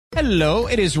Hello,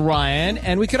 it is Ryan,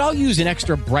 and we could all use an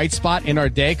extra bright spot in our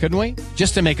day, couldn't we?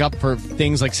 Just to make up for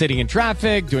things like sitting in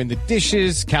traffic, doing the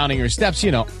dishes, counting your steps,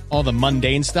 you know, all the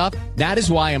mundane stuff. That is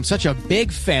why I'm such a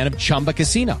big fan of Chumba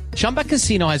Casino. Chumba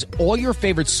Casino has all your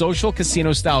favorite social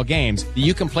casino-style games that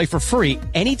you can play for free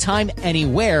anytime,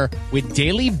 anywhere with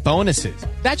daily bonuses.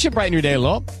 That should brighten your day a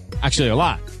little. Actually, a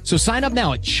lot. So sign up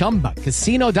now at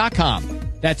ChumbaCasino.com.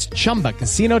 That's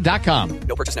ChumbaCasino.com.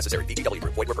 No purchase necessary. VGW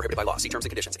Group. Void where prohibited by law. See terms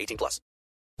and conditions. 18+.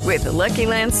 With the Lucky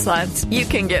Land Slots, you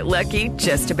can get lucky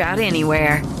just about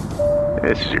anywhere.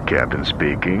 This is your captain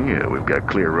speaking. We've got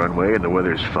clear runway and the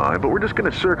weather's fine, but we're just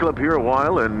going to circle up here a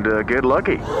while and get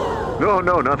lucky.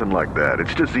 No, nothing like that.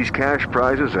 It's just these cash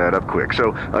prizes add up quick.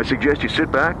 So I suggest you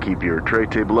sit back, keep your tray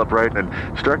table upright, and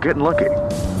start getting lucky.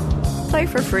 Play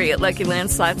for free at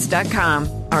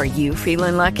LuckyLandSlots.com. Are you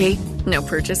feeling lucky? No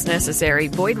purchase necessary.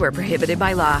 Void where prohibited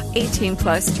by law.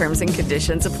 18+ terms and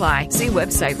conditions apply. See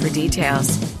website for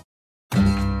details.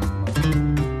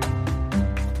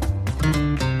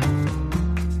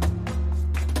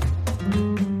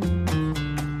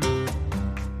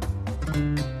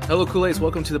 Hello, Kool-Aids.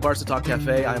 Welcome to the Barca Talk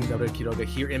Café. I'm Gabriel Quiroga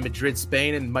here in Madrid,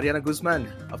 Spain, and Mariana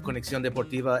Guzman of Conexión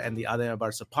Deportiva and the ADN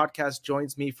Barca podcast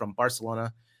joins me from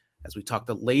Barcelona as we talk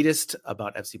the latest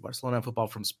about FC Barcelona football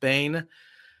from Spain.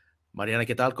 Mariana,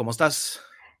 ¿qué tal? ¿Cómo estás?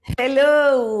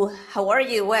 Hello, how are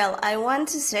you? Well, I want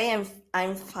to say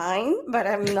I'm fine, but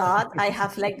I'm not. I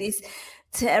have like this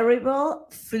terrible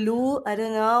flu. I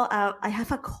don't know. I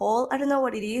have a cold. I don't know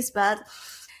what it is, but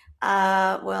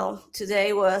well,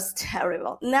 today was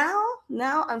terrible. Now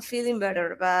I'm feeling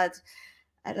better, but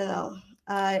I don't know.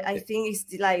 I think it's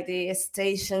like the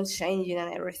station changing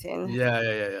and everything.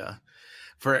 Yeah.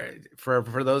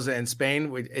 For those in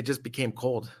Spain, it just became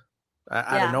cold.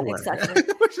 Out of nowhere. Exactly.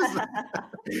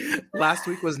 Last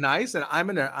week was nice, and I'm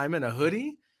in a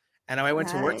hoodie, and I went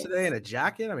to work today in a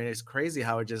jacket. I mean, it's crazy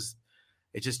how it just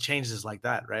changes like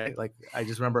that, right? Like I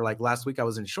just remember, like last week I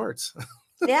was in shorts.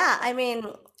 Yeah, I mean,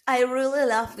 I really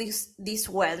love this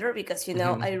weather because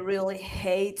I really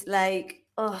hate like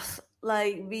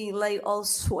being like all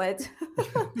sweat.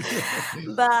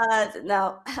 But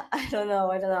no, I don't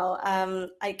know.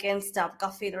 I can't stop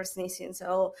coughing or sneezing,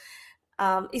 so.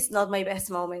 It's not my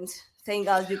best moment. Thank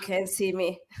God you can't see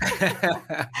me.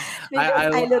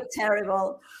 I look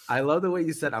terrible. I love the way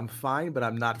you said, I'm fine, but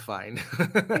I'm not fine.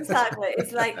 Exactly.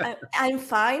 It's like, I'm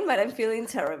fine, but I'm feeling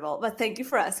terrible. But thank you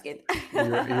for asking.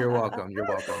 You're welcome. You're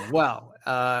welcome. Well,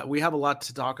 we have a lot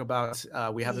to talk about.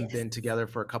 We haven't been together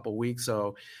for a couple weeks.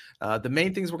 So the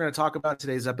main things we're going to talk about in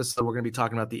today's episode, we're going to be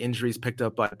talking about the injuries picked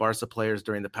up by Barca players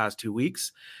during the past 2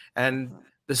 weeks. And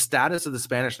the status of the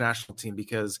Spanish national team,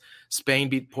 because Spain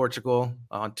beat Portugal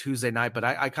on Tuesday night. But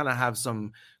I kind of have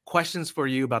some questions for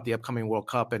you about the upcoming World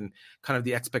Cup and kind of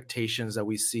the expectations that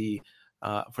we see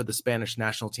for the Spanish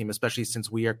national team, especially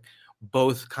since we are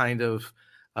both kind of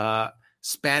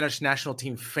Spanish national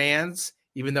team fans,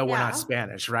 even though we're not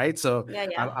Spanish, right? So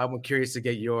I'm curious to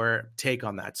get your take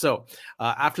on that. So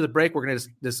after the break, we're going to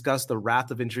discuss the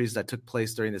raft of injuries that took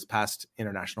place during this past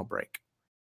international break.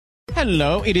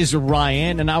 Hello, it is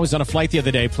Ryan, and I was on a flight the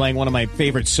other day playing one of my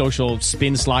favorite social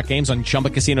spin slot games on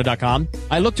ChumbaCasino.com.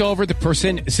 I looked over at the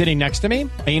person sitting next to me,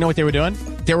 and you know what they were doing?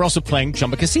 They were also playing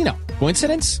Chumba Casino.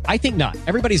 Coincidence? I think not.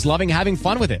 Everybody's loving having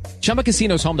fun with it. Chumba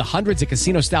Casino is home to hundreds of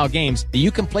casino-style games that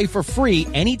you can play for free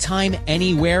anytime,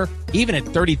 anywhere, even at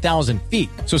 30,000 feet.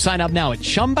 So sign up now at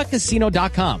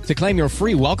ChumbaCasino.com to claim your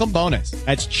free welcome bonus.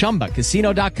 That's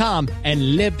ChumbaCasino.com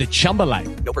and live the Chumba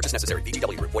life. No purchase necessary.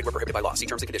 VGW Group. Void where prohibited by law. See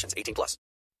terms and conditions. 18+.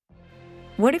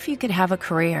 What if you could have a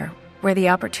career where the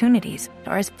opportunities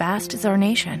are as vast as our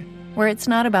nation, where it's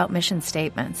not about mission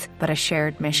statements, but a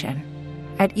shared mission?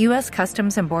 At U.S.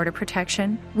 Customs and Border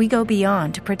Protection, we go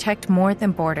beyond to protect more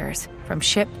than borders. From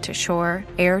ship to shore,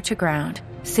 air to ground,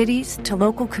 cities to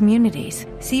local communities,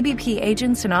 CBP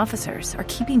agents and officers are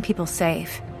keeping people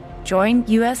safe. Join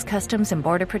U.S. Customs and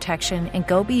Border Protection and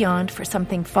go beyond for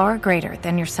something far greater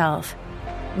than yourself.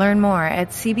 Learn more at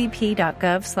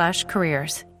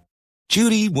cbp.gov/careers.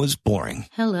 Judy was boring.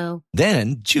 Hello.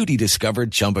 Then Judy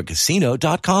discovered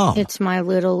ChumbaCasino.com. It's my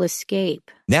little escape.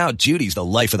 Now Judy's the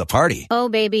life of the party. Oh,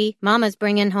 baby, mama's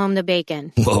bringing home the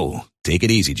bacon. Whoa, take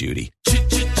it easy, Judy.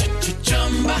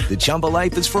 The Chumba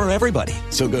life is for everybody.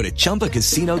 So go to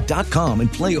ChumbaCasino.com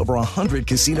and play over 100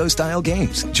 casino-style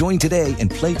games. Join today and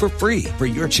play for free for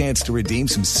your chance to redeem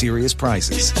some serious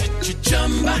prizes.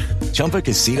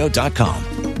 ChumbaCasino.com.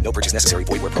 No purchase necessary.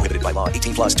 Void where prohibited by law.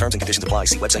 18+ terms and conditions apply.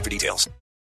 See website for details.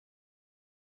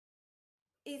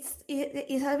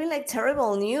 It has been like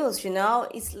terrible news,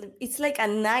 It's like a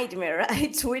nightmare. I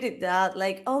tweeted that,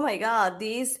 like, oh my God,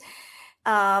 this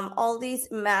all these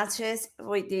matches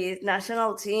with the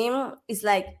national team is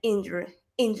like injured,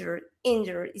 injured,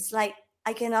 injured. It's like,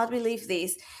 I cannot believe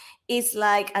this. It's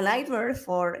like a nightmare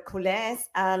for Culés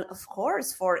and of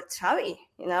course for Xavi,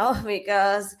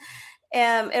 because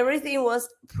everything was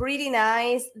pretty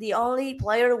nice. The only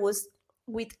player was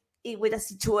with with a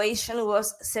situation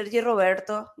was Sergio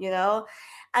Roberto,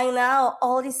 and now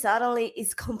all this suddenly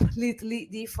is completely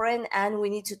different, and we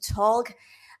need to talk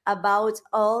about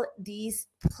all these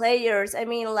players. I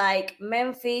mean, like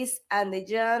Memphis and the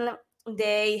John,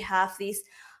 they have these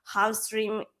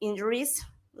hamstring injuries.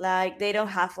 Like they don't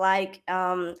have like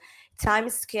time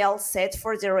scale set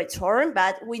for the return,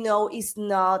 but we know it's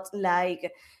not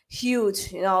like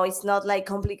huge. It's not like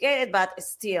complicated, but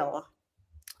still.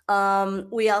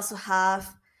 We also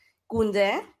have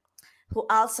Kunde, who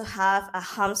also have a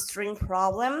hamstring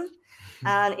problem,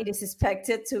 and it is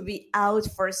expected to be out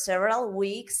for several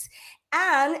weeks.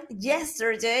 And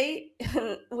yesterday,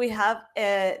 we have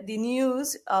the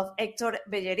news of Hector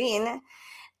Bellerin,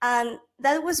 and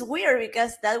that was weird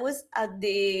because that was at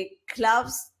the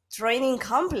club's training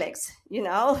complex.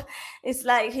 It's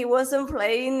like he wasn't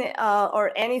playing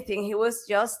or anything. He was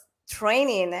just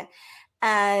training.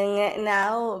 And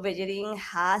now Bellerin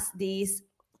has this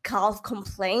calf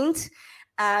complaint,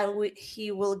 and he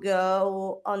will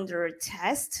go under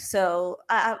test. So,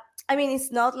 I mean,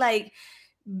 it's not like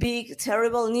big,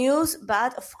 terrible news,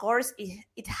 but of course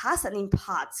it has an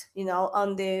impact,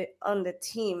 on the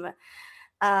team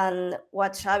and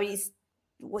what Xavi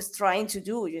was trying to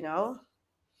do,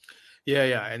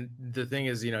 Yeah. And the thing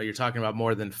is, you're talking about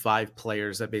more than 5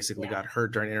 players that basically got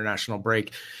hurt during international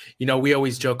break. We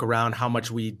always joke around how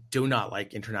much we do not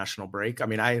like international break. I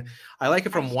mean, I like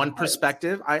it from one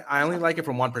perspective. I only like it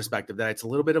from one perspective, that it's a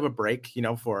little bit of a break,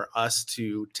 for us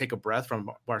to take a breath from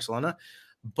Barcelona.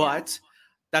 But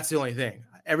that's the only thing.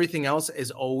 Everything else is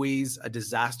always a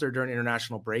disaster during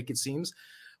international break, it seems.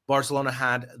 Barcelona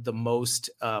had the most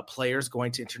players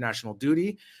going to international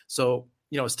duty. So,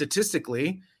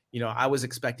 statistically, I was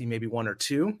expecting maybe 1 or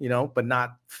 2, but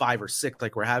not 5 or 6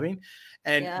 like we're having.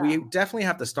 And we definitely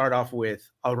have to start off with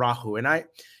Araujo. And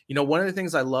one of the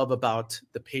things I love about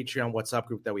the Patreon WhatsApp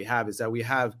group that we have is that we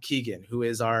have Keegan, who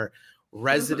is our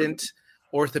resident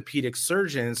orthopedic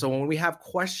surgeon. So when we have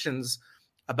questions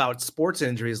about sports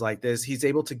injuries like this, he's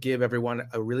able to give everyone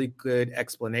a really good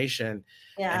explanation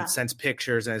and sends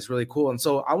pictures, and it's really cool. And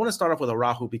so I want to start off with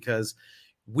Araujo because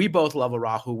we both love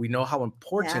Araujo. We know how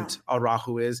important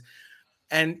Araujo is.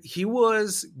 And he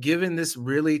was given this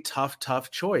really tough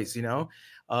choice,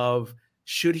 of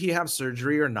should he have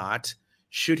surgery or not?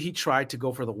 Should he try to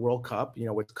go for the World Cup,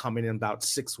 with coming in about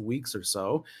 6 weeks or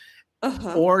so?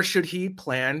 Or should he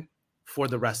plan for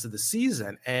the rest of the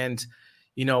season? And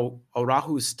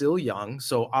Araujo is still young,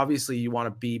 so obviously you want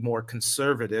to be more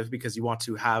conservative because you want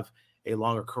to have a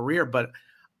longer career. But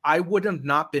I would have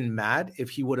not been mad if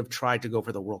he would have tried to go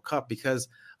for the World Cup because,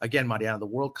 again, Mariana, the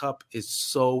World Cup is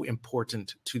so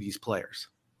important to these players.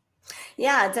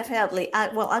 Yeah, definitely.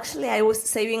 Well, actually, I was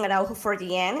saving Araujo for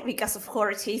the end because, of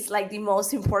course, he's like the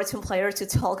most important player to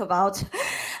talk about.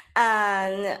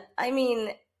 And I mean,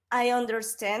 I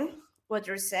understand what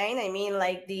you're saying. I mean,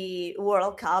 like the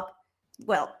World Cup,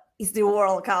 well, it's the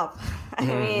World Cup. I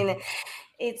mean,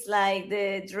 it's like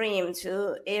the dream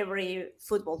to every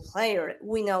football player.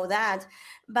 We know that.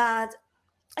 But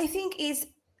I think it's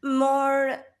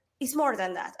more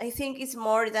than that. I think it's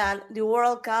more than the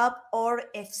World Cup or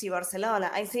FC Barcelona.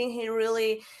 I think he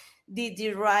really did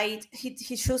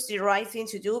he chose the right thing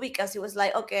to do because he was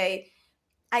like, okay,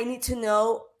 I need to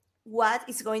know what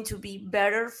is going to be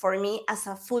better for me as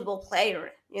a football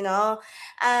player,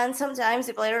 And sometimes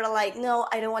the players are like, no,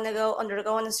 I don't want to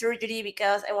undergo a surgery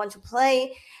because I want to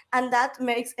play. And that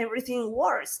makes everything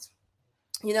worse,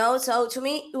 So to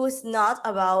me, it was not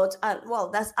about,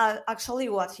 that's actually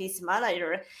what his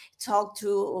manager talked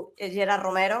to Gerard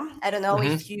Romero. I don't know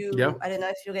if you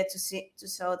get to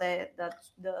saw the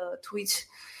tweet.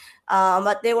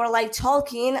 But they were like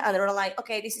talking and they were like,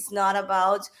 okay, this is not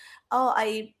about,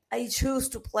 I choose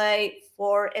to play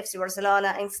for FC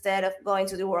Barcelona instead of going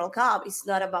to the World Cup. It's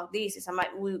not about this.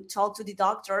 We talk to the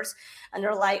doctors and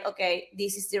they're like, okay,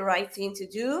 this is the right thing to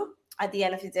do. At the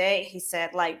end of the day, he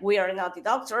said, like, we are not the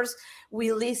doctors.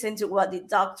 We listen to what the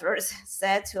doctors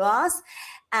said to us.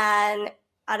 And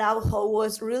Araujo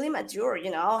was really mature,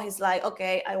 He's like,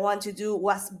 okay, I want to do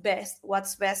what's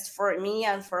best for me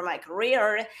and for my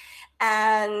career.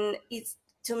 And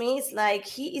to me, it's like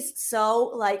he is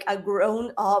so like a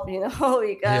grown up,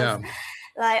 because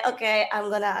like, okay,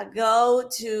 I'm gonna go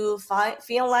to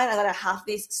Finland. I'm gonna have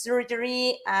this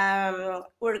surgery. I'm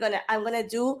gonna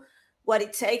do what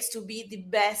it takes to be the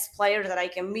best player that I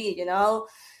can be, you know.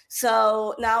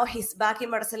 So now he's back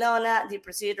in Barcelona. The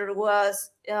procedure was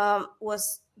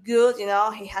good, you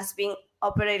know. He has been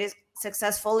operated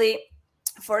successfully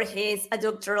for his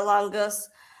adductor longus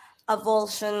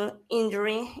avulsion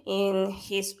injury in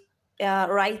his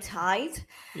right thigh.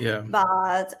 Yeah.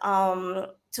 But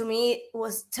to me, it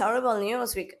was terrible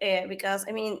news because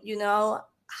I mean, you know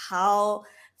how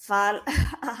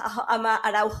I'm a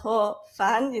Araujo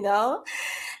fan, you know,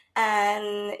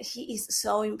 and he is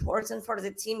so important for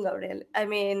the team, Gabriel. I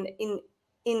mean,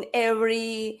 in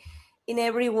every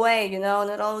way, you know,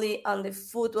 not only on the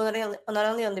football, not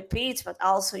only on the pitch, but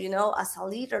also, you know, as a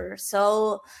leader.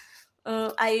 So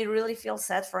I really feel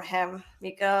sad for him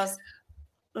because,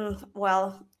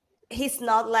 well, he's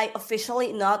not like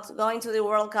officially not going to the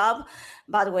World Cup,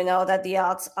 but we know that the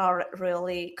odds are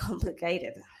really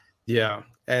complicated. Yeah.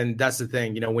 And that's the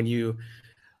thing, you know, when you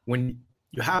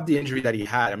have the injury that he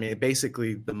had, I mean,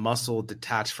 basically the muscle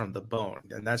detached from the bone,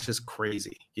 and that's just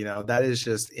crazy. You know, that is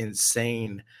just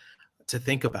insane to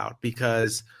think about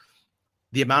because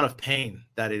the amount of pain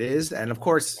that it is. And of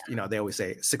course, you know, they always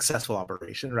say successful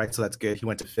operation, right? So that's good. He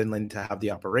went to Finland to have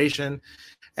the operation.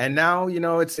 And now, you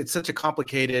know, it's such a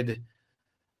complicated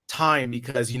time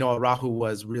because, you know, Araujo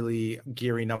was really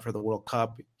gearing up for the World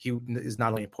Cup. He is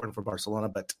not only important for Barcelona,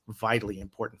 but vitally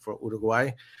important for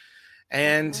Uruguay.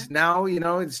 And now, you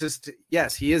know, it's just,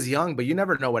 yes, he is young, but you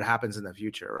never know what happens in the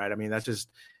future, right? I mean, that's just,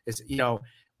 it's, you know,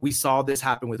 we saw this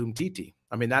happen with Umtiti.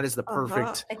 I mean, that is the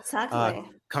perfect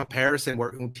comparison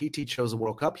where Umtiti chose the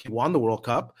World Cup. He won the World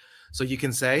Cup. So you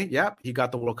can say, yeah, he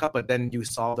got the World Cup, but then you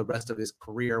saw the rest of his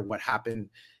career, what happened.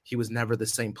 He was never the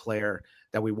same player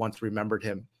that we once remembered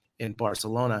him in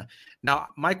Barcelona. Now,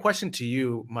 my question to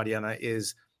you, Mariana,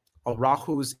 is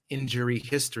Araujo's injury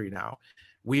history now.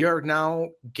 We are now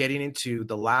getting into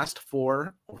the last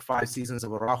 4 or 5 seasons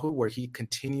of Araujo where he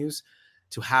continues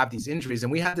to have these injuries.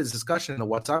 And we had this discussion in the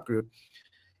WhatsApp group.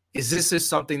 Is this just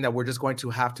something that we're just going to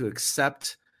have to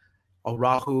accept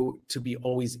Araujo to be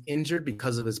always injured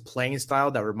because of his playing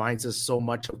style that reminds us so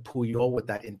much of Puyol with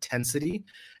that intensity?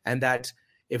 And that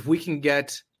if we can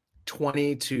get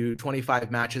 20 to 25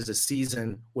 matches a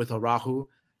season with Araujo,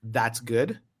 that's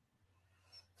good?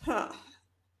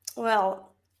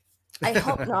 Well, I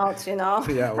hope not, you know.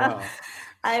 Yeah, wow.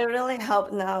 I really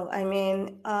hope not. I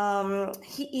mean,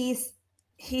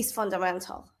 he's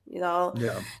fundamental, you know.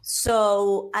 Yeah.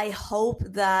 So I hope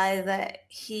that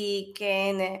he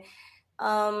can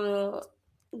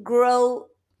grow,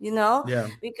 you know. Yeah.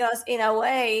 Because in a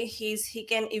way, he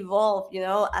can evolve, you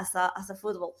know, as a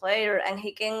football player, and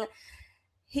he can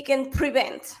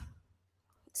prevent.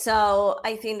 So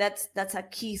I think that's a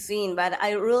key thing. But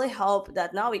I really hope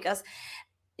that now, because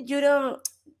you don't,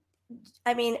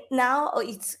 I mean, now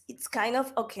it's kind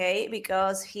of okay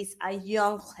because he's a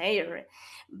young player,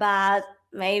 but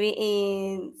maybe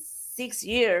in 6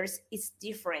 years it's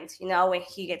different, you know, when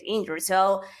he get injured.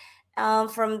 So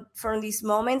from this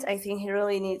moment, I think he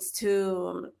really needs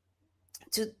to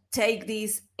take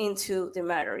this into the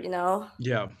matter, you know.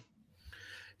 Yeah.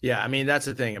 I mean, that's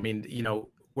the thing. I mean, you know,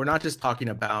 we're not just talking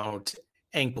about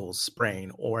ankle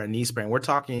sprain or a knee sprain. We're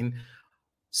talking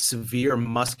severe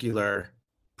muscular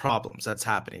problems that's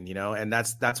happening, you know, and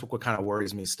that's what kind of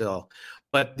worries me still.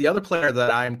 But the other player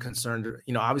that I'm concerned,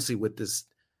 you know, obviously with this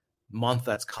month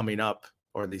that's coming up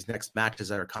or these next matches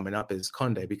that are coming up is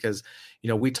Koundé, because, you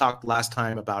know, we talked last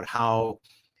time about how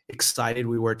excited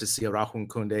we were to see Araujo and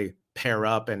Koundé pair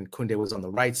up, and Koundé was on the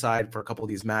right side for a couple of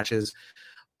these matches,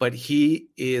 but he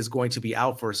is going to be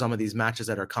out for some of these matches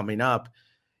that are coming up.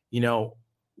 You know,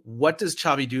 what does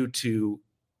Xavi do to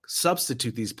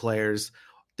substitute these players?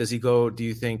 Does he go, do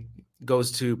you think,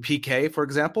 goes to PK, for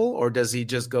example, or does he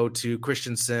just go to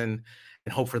Christensen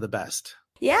and hope for the best?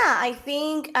 Yeah, I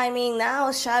think, I mean, now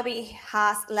Xavi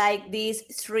has like these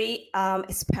 3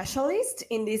 specialists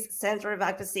in this center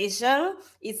back position.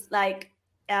 It's like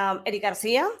Eric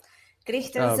Garcia,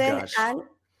 Christensen,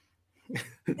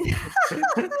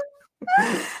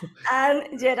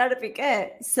 and Gerard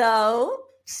Piqué.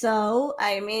 So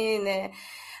I mean,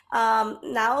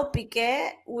 now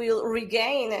Piqué will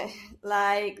regain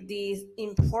like the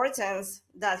importance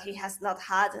that he has not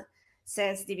had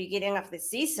since the beginning of the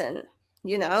season,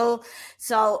 you know.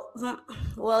 So,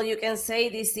 well, you can say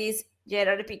this is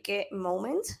Gerard Piqué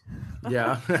moment.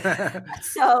 Yeah.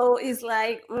 So it's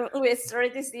like we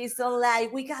started the season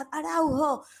like we got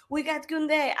Araujo, we got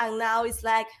Koundé, and now it's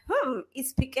like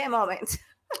it's Piqué moment.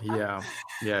 Yeah.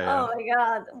 Oh my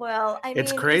God. Well, I mean,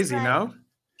 it's crazy, like, no?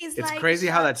 It's like crazy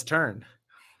how that's turned.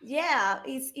 Yeah,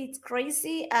 it's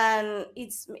crazy, and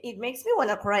it makes me want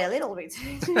to cry a little bit,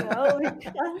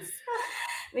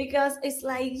 because it's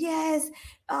like, yes,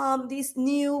 these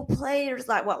new players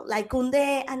like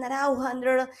Kunde and Araujo, and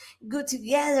they're good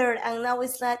together, and now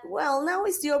it's like, well, now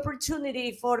is the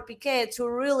opportunity for Piqué to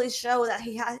really show that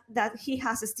he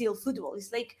has still football.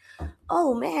 It's like,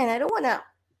 oh man, I don't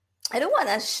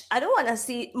wanna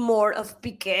see more of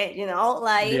Piqué,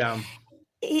 like Yeah.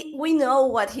 we know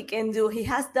what he can do. He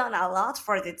has done a lot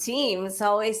for the team,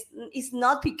 so it's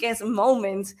not Piqué's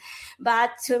moment.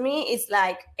 But to me, it's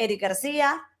like Eric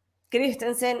Garcia,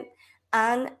 Christensen,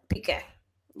 and Piqué.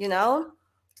 You know,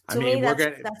 I to me, mean,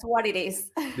 that's what it is.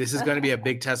 this is going to be a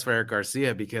big test for Eric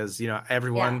Garcia because,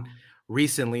 everyone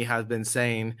recently has been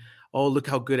saying, oh, look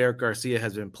how good Eric Garcia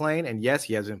has been playing. And yes,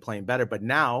 he has been playing better, but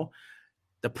now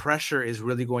the pressure is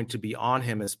really going to be on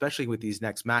him, especially with these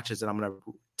next matches. And I'm going to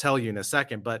tell you in a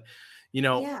second, but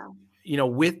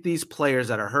with these players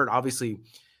that are hurt, obviously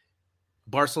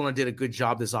Barcelona did a good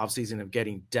job this offseason of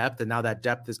getting depth. And now that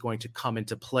depth is going to come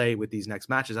into play with these next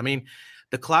matches. I mean,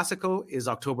 the Clásico is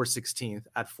October 16th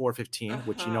at 4:15,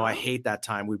 which, I hate that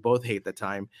time. We both hate the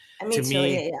time. To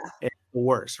me, it's the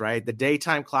worst, right? The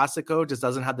daytime Clásico just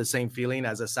doesn't have the same feeling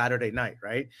as a Saturday night,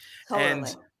 right? Totally.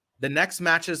 And the next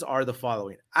matches are the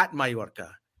following: at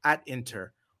Mallorca, at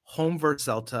Inter, home versus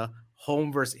Celta,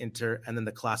 home versus Inter, and then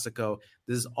the Clásico.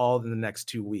 This is all in the next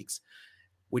 2 weeks,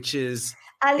 which is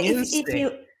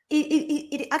insane.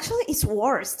 It actually is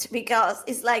worst because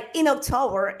it's like in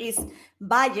October is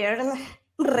Bayern,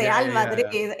 Real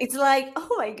Madrid. It's like,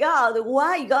 oh my God,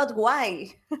 why?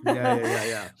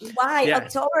 Yeah. Why? Yeah.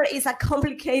 October is a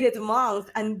complicated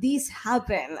month, and this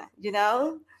happened,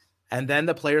 And then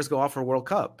the players go off for World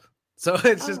Cup. So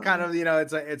it's just kind of,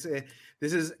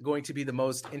 this is going to be the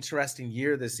most interesting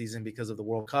year this season because of the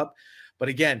World Cup. But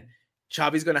again,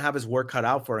 Xavi's going to have his work cut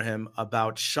out for him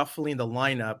about shuffling the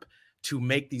lineup to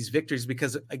make these victories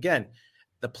because, again,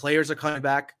 the players are coming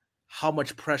back. How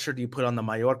much pressure do you put on the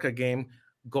Mallorca game?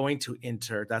 Going to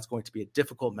Inter, that's going to be a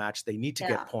difficult match. They need to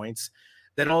get points.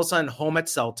 Then all of a sudden, home at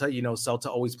Celta, Celta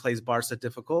always plays Barca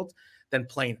difficult. Then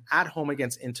playing at home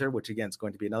against Inter, which again is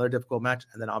going to be another difficult match.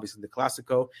 And then obviously the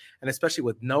Clásico. And especially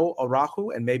with no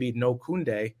Araujo and maybe no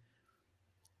Kunde,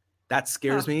 that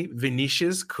scares me.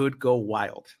 Vinicius could go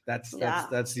wild. That's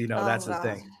that's the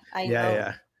thing. I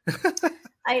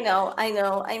know. I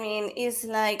know. I mean, it's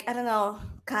like, I don't know,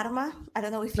 karma. I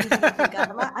don't know if you believe in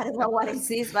karma. I don't know what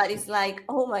it is, but it's like,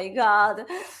 oh my God,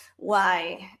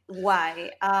 why?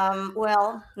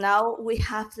 Well, now we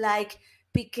have like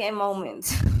Piqué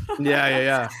moment.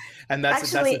 Yeah. And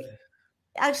that's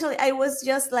Actually, I was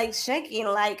just like checking,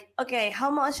 like, okay, how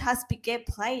much has Piqué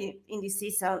played in this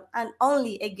season? And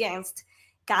only against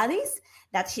Cádiz,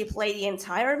 that he played the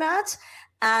entire match,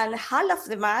 and half of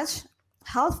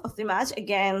the match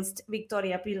against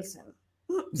Victoria Pilsen.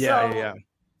 Yeah.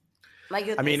 My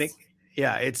goodness. I mean,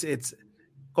 it's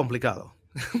complicado.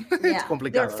 It's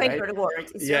complicado. Your favorite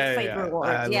word. It's your favorite word.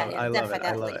 I love definitely.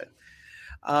 I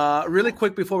love it. Really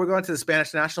quick before we go into the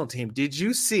Spanish national team, did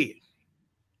you see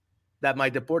that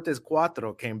my Deportes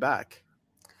Cuatro came back?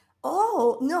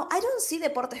 Oh, no, I don't see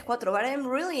Deportes Cuatro, but I'm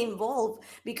really involved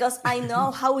because I know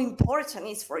how important it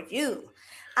is for you.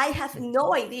 I have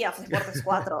no idea of Deportes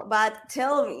Cuatro, but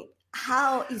tell me,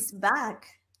 how is back?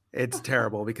 It's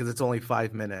terrible because it's only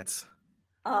 5 minutes.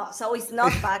 Oh, so it's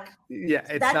not back. Yeah,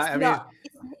 it's not.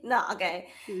 No, okay.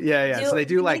 Yeah. So they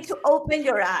do you need to open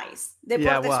your eyes.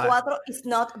 Deportes Cuatro is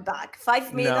not back.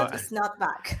 5 minutes is not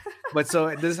back. But so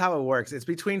this is how it works. It's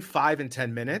between 5 and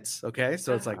 10 minutes. Okay,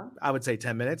 so it's like I would say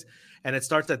 10 minutes, and it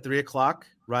starts at 3:00,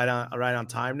 right on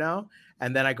time now.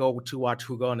 And then I go to watch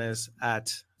Jugones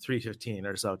at 3:15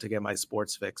 or so to get my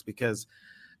sports fix because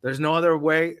there's no other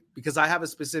way, because I have a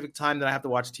specific time that I have to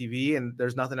watch TV and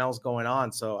there's nothing else going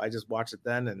on. So I just watch it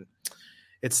then, and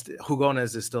it's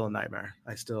Jugones is still a nightmare.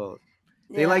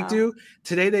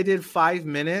 Today they did 5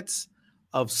 minutes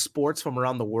of sports from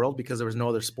around the world because there was no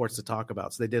other sports to talk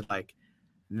about. So they did like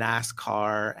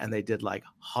NASCAR and they did like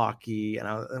hockey, and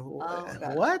I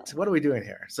was what are we doing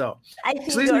here? So I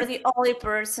think you're the only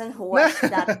person who watched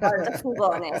that part of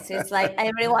Jugones. It's like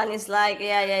everyone is like,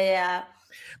 yeah.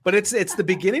 But it's the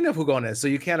beginning of Jugones, so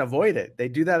you can't avoid it. They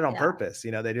do that on purpose.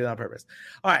 They do that on purpose.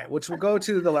 All right, which we'll go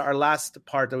to our last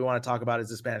part that we want to talk about is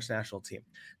the Spanish national team.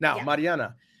 Now,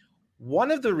 Mariana,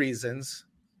 one of the reasons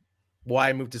why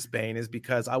I moved to Spain is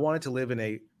because I wanted to live in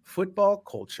a football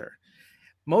culture.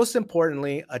 Most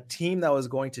importantly, a team that was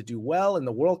going to do well in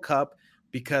the World Cup,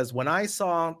 because when I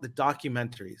saw the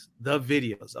documentaries, the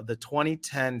videos of the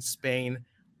 2010 Spain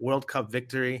World Cup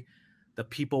victory, the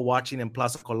people watching in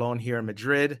Plaza Colón here in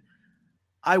Madrid,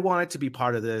 I wanted to be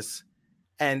part of this.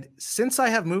 And since I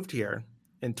have moved here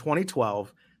in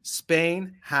 2012,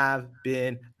 Spain have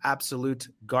been absolute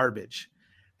garbage.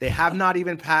 They have not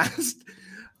even passed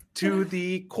to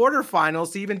the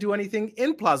quarterfinals to even do anything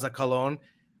in Plaza Colón,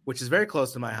 which is very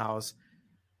close to my house.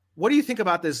 What do you think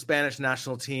about this Spanish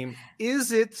national team?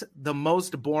 Is it the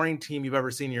most boring team you've ever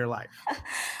seen in your life?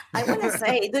 I want to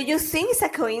say, do you think it's a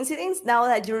coincidence now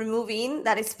that you're moving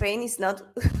that Spain is not?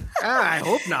 I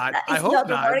hope not. I hope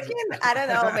not. Working? I don't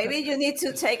know. Maybe you need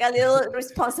to take a little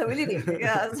responsibility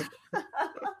because.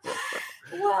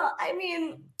 Well, I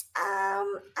mean, I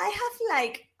have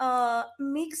like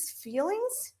mixed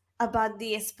feelings about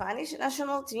the Spanish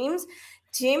national team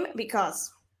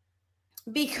because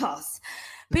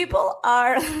people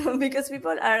are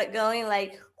going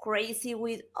like crazy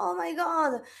with, oh my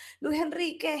God, Luis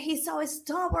Enrique, he's so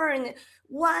stubborn.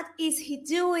 What is he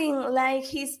doing? Like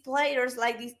his players,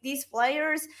 like these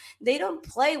players, they don't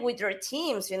play with their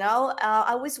teams, you know?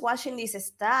 I was watching this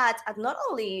stat at not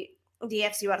only the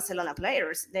FC Barcelona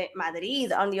players, the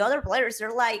Madrid and the other players,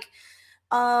 they're like,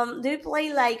 they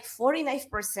play like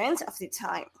 49% of the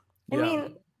time. I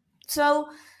mean, so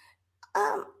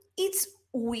it's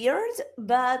weird,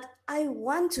 but I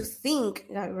want to think,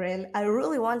 Gabriel, I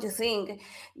really want to think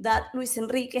that Luis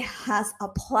Enrique has a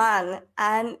plan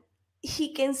and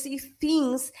he can see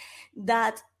things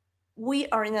that we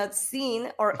are not seeing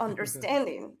or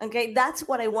understanding. Okay, that's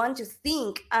what I want to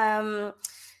think. At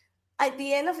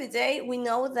the end of the day, we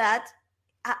know that,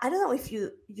 I don't know if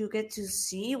you get to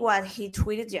see what he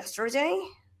tweeted yesterday.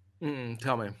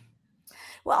 Tell me.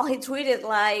 Well, he tweeted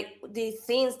like the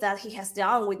things that he has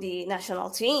done with the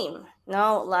national team. You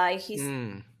know, like he's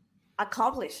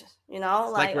accomplished. You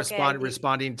know, like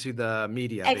responding to the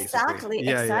media. Exactly,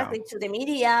 to the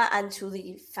media and to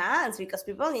the fans, because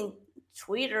people in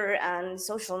Twitter and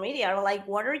social media are like,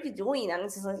 "What are you doing?" And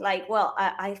it's like, "Well,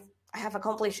 I have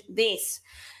accomplished this."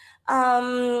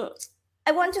 I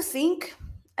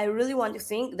really want to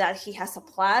think that he has a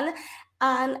plan.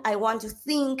 And I want to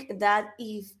think that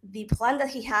if the plan that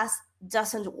he has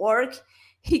doesn't work,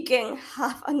 he can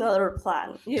have another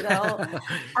plan. You know,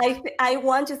 I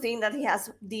want to think that he has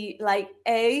the like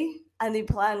A and the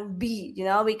plan B. You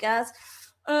know, because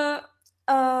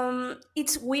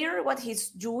it's weird what he's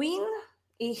doing.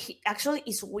 Actually,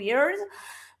 it's weird,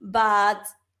 but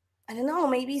I don't know.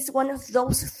 Maybe it's one of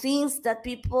those things that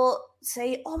people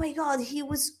say, "Oh my God, he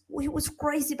was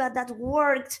crazy, but that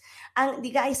worked, and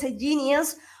the guy's a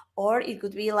genius." Or it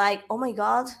could be like, "Oh my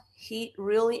God, he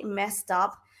really messed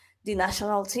up the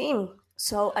national team."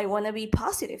 So I want to be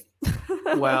positive.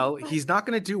 Well, he's not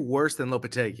going to do worse than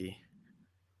Lopetegui.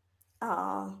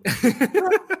 Oh,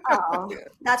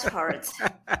 that hurts.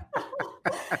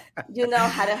 You know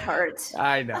how to hurt.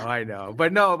 I know.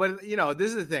 But you know, this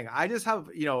is the thing. I just have,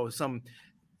 you know,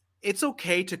 it's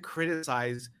okay to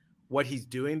criticize what he's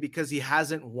doing because he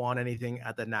hasn't won anything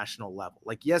at the national level.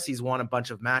 Like, yes, he's won a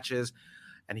bunch of matches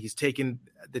and he's taken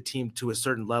the team to a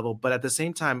certain level. But at the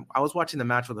same time, I was watching the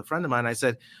match with a friend of mine. I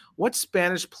said, what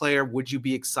Spanish player would you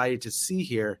be excited to see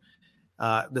here?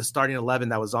 The starting 11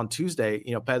 that was on Tuesday,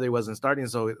 you know, Pedri wasn't starting.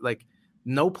 So like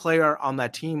no player on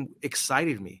that team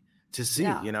excited me to see,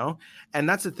 you know? And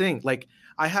that's the thing. Like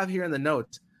I have here in the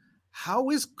notes,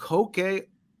 how is Koke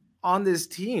on this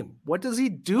team? What does he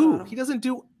do? He doesn't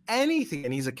do anything,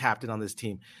 and he's a captain on this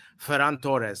team. Ferran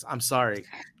Torres, I'm sorry.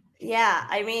 Yeah,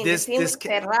 I mean, the thing with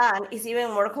Ferran is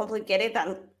even more complicated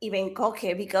than even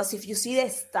Koke, because if you see the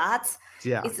stats,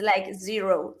 it's like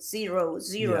 0, 0,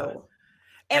 0.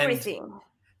 Everything.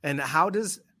 And how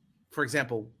does, for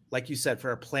example, like you said,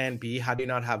 for a plan B, how do you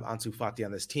not have Ansu Fati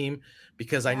on this team?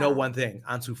 Because I know one thing,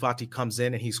 Ansu Fati comes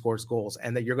in and he scores goals,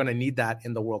 and that you're going to need that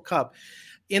in the World Cup.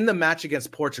 In the match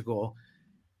against Portugal,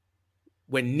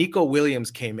 when Nico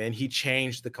Williams came in, he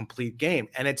changed the complete game,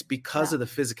 and it's because of the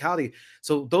physicality.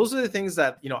 So those are the things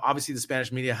that, you know, obviously the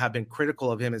Spanish media have been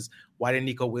critical of him is why did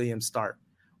Nico Williams start?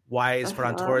 Why is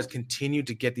Ferran Torres continue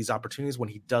to get these opportunities when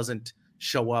he doesn't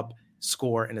show up,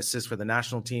 score, and assist for the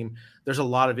national team? There's a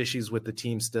lot of issues with the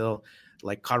team still.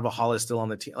 Like Carvajal is still on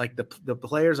the team. Like the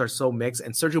players are so mixed,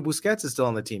 and Sergio Busquets is still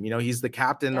on the team. You know, he's the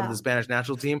captain of the Spanish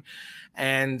national team.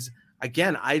 And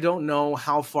again, I don't know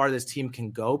how far this team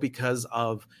can go because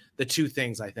of the two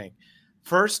things, I think.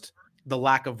 First, the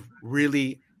lack of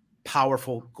really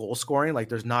powerful goal scoring. Like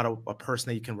there's not a person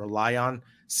that you can rely on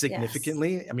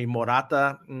significantly. Yes. I mean,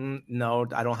 Morata, no,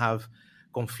 I don't have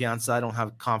confianza. I don't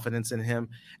have confidence in him.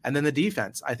 And then the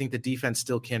defense. I think the defense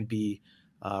still can be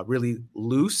really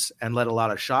loose and let a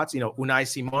lot of shots. You know, Unai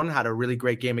Simon had a really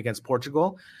great game against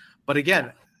Portugal. But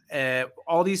again,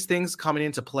 all these things coming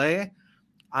into play,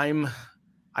 I'm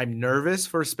I'm nervous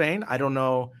for Spain. I don't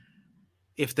know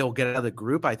if they'll get out of the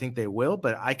group. I think they will,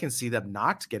 but I can see them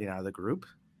not getting out of the group.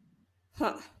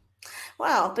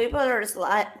 Well, people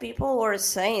were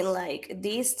saying like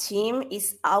this team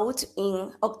is out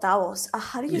in octavos.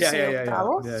 How do you say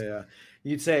octavos? Yeah.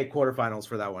 You'd say quarterfinals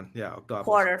for that one. Yeah, octavos.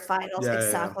 Quarterfinals,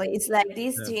 exactly. It's like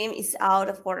this team is out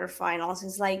of quarterfinals.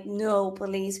 It's like, no,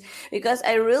 please, because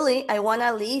I want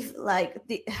to live like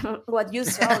what you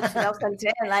saw in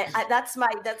 2010. Like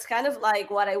that's kind of like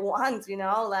what I want,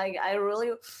 like I really,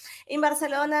 in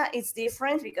Barcelona, it's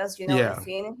different because, the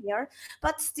thing here,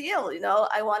 but still,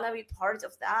 I want to be part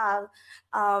of that.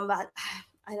 But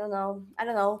I don't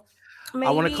know.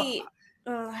 Maybe.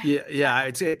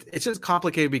 It's just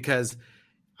complicated because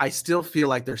I still feel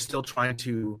like they're still trying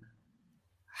to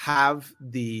have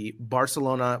the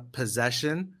Barcelona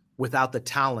possession without the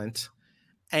talent,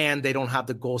 and they don't have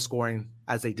the goal scoring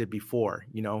as they did before,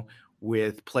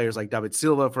 with players like David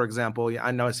Silva, for example. I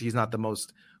know he's not the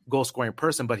most goal scoring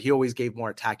person, but he always gave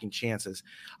more attacking chances.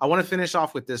 I want to finish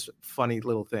off with this funny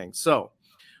little thing. So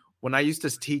when I used to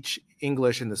teach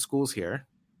English in the schools here,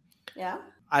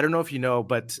 I don't know if you know,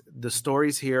 but the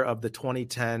stories here of the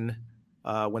 2010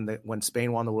 when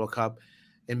Spain won the World Cup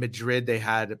in Madrid, they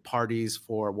had parties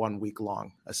for 1 week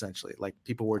long, essentially. Like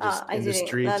people were just in the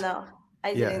streets. No,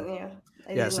 I didn't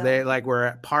know. So they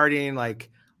were partying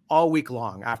like all week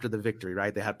long after the victory,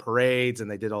 right? They had parades and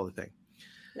they did all the thing.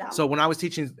 Yeah. So when I was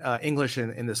teaching English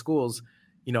in the schools,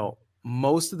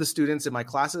 most of the students in my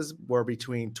classes were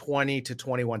between 20 to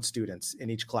 21 students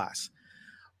in each class.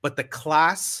 But the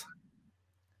class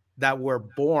that were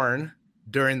born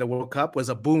during the World Cup was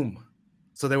a boom.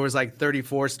 So there was like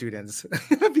 34 students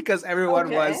because everyone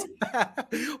was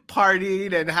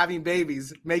partying and having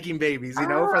babies, making babies, for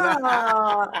that.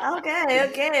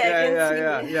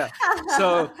 Okay. Yeah.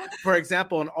 So, for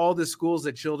example, in all the schools,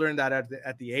 the children that are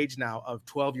at the age now of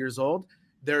 12 years old,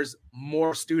 there's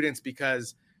more students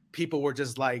because people were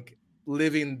just like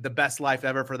living the best life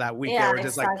ever for that week. They were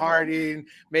just like partying,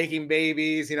 making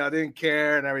babies, didn't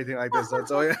care and everything like this. So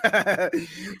it's always,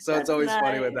 it's always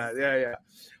funny with that. Yeah.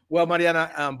 Well,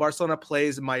 Mariana, Barcelona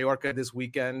plays Mallorca this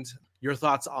weekend. Your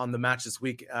thoughts on the match this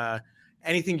week?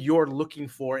 Anything you're looking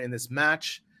for in this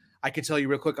match? I can tell you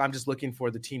real quick, I'm just looking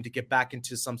for the team to get back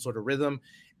into some sort of rhythm.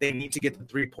 They need to get the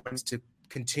 3 points to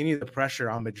continue the pressure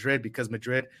on Madrid because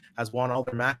Madrid has won all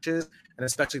their matches, and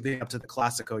especially leading up to the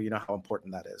Clásico, how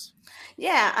important that is.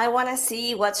 Yeah, I want to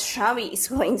see what Xavi is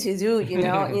going to do,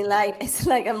 it's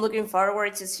like I'm looking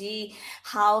forward to see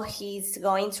how he's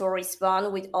going to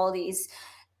respond with all these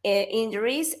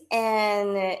injuries,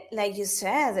 and like you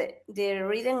said, the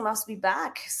rhythm must be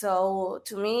back. So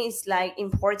to me, it's like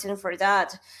important for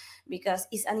that because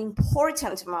it's an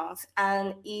important month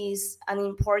and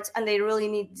and they really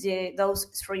need those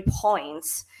 3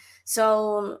 points.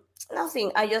 So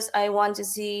nothing. I want to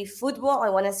see football. I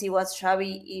want to see what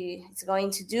Xavi is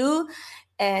going to do.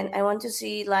 And I want to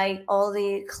see like all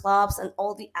the clubs and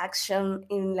all the action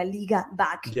in La Liga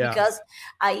back because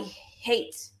I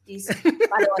hate this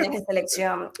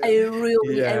selección. I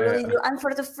really do. And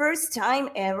for the first time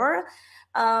ever,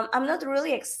 I'm not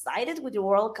really excited with the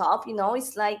World Cup.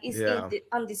 It's like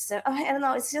on December. I don't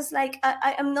know. It's just like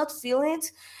I'm not feeling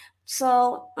it.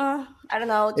 So I don't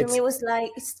know. To me, it was like,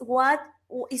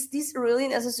 is this really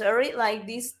necessary? Like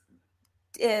these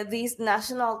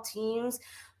national teams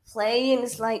playing,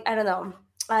 it's like, I don't know.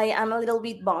 I am a little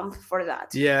bit bummed for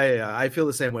that. Yeah. I feel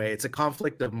the same way. It's a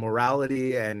conflict of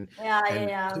morality and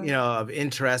of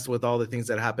interest with all the things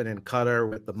that happen in Qatar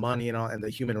with the money and the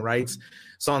human rights.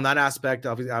 So on that aspect,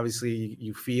 obviously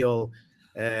you feel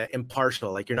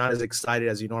impartial, like you're not as excited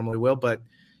as you normally will. But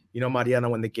Mariana,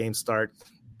 when the games start,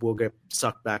 we'll get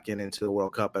sucked back into the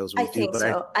World Cup as we do. Think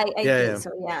so. I think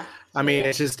so. Yeah. I mean,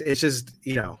 it's just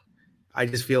I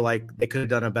just feel like they could have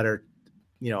done a better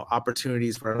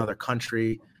opportunities for another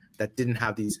country that didn't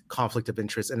have these conflict of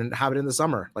interest and have it in the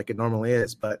summer like it normally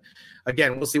is. But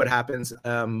again, we'll see what happens.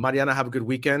 Mariana, have a good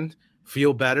weekend.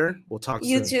 Feel better. We'll talk soon.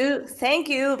 You too. Thank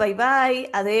you. Bye-bye.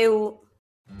 Adeu.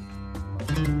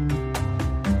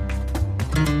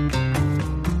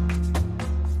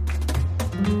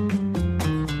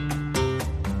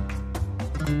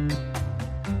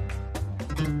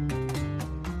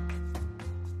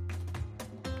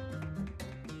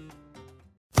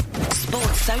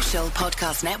 Social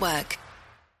Podcast Network.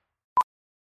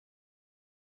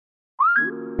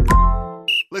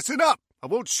 Listen up. I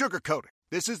won't sugarcoat it.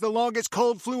 This is the longest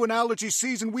cold, flu, and allergy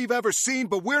season we've ever seen,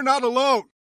 but we're not alone.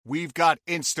 We've got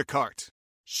Instacart.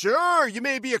 Sure, you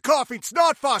may be a coughing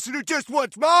snot faucet who just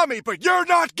wants mommy, but you're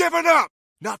not giving up.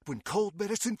 Not when cold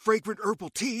medicine, fragrant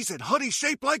herbal teas, and honey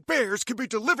shaped like bears can be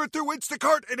delivered through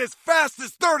Instacart in as fast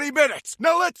as 30 minutes.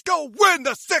 Now let's go win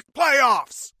the sick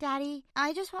playoffs! Daddy,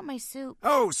 I just want my soup.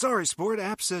 Oh, sorry, Sport.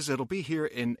 App says it'll be here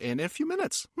in a few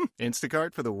minutes.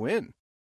 Instacart for the win.